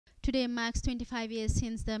Today marks 25 years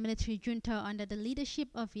since the military junta under the leadership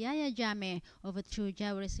of Yahya Jammeh overthrew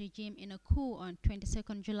Jawara'S regime in a coup on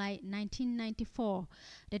 22nd July 1994.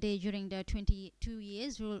 The day during the 22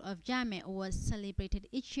 years rule of Jammeh was celebrated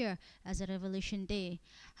each year as a revolution day.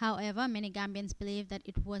 However, many Gambians believe that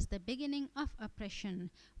it was the beginning of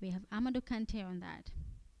oppression. We have Amadou Kante on that.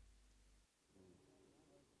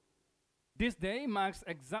 This day marks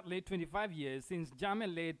exactly 25 years since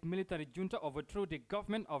Jammeh-led military junta overthrew the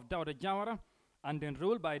government of Dawda Jawara and then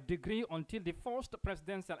ruled by degree until the first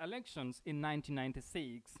presidential elections in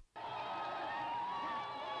 1996.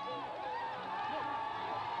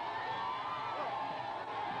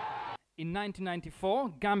 In 1994,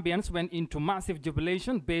 Gambians went into massive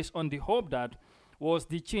jubilation based on the hope that was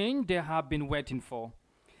the change they have been waiting for.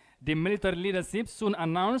 The military leadership soon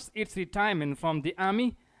announced its retirement from the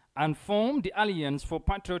army and formed the Alliance for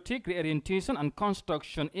Patriotic Reorientation and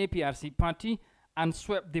Construction APRC party and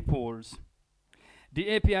swept the polls.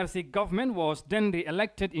 The APRC government was then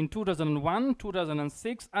re-elected in 2001,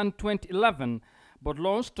 2006 and 2011, but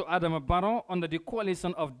lost to Adama Barrow under the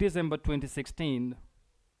coalition of December 2016.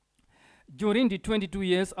 During the 22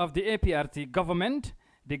 years of the APRC government,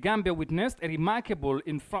 the Gambia witnessed a remarkable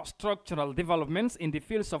infrastructural developments in the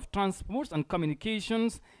fields of transport and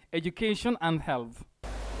communications, education and health.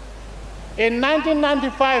 In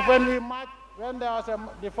 1995, when there was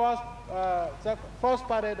the first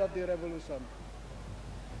parade of the revolution,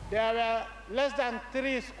 there were less than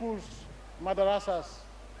 3 schools, madrasas.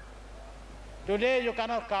 Today you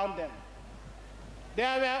cannot count them.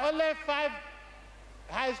 There were only 5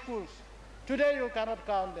 high schools. Today you cannot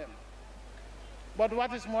count them. But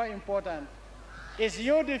what is more important is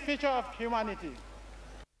you the future of humanity.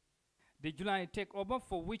 The July takeover,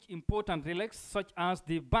 for which important relics such as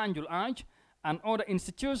the Banjul Arch and other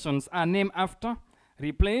institutions are named after,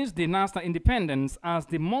 replaced the national independence as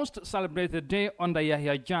the most celebrated day under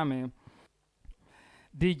Yahya Jammeh.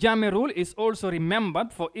 The Jammeh rule is also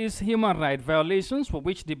remembered for its human rights violations, for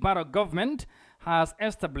which the Barrow government has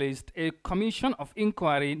established a commission of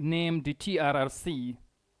inquiry named the TRRC.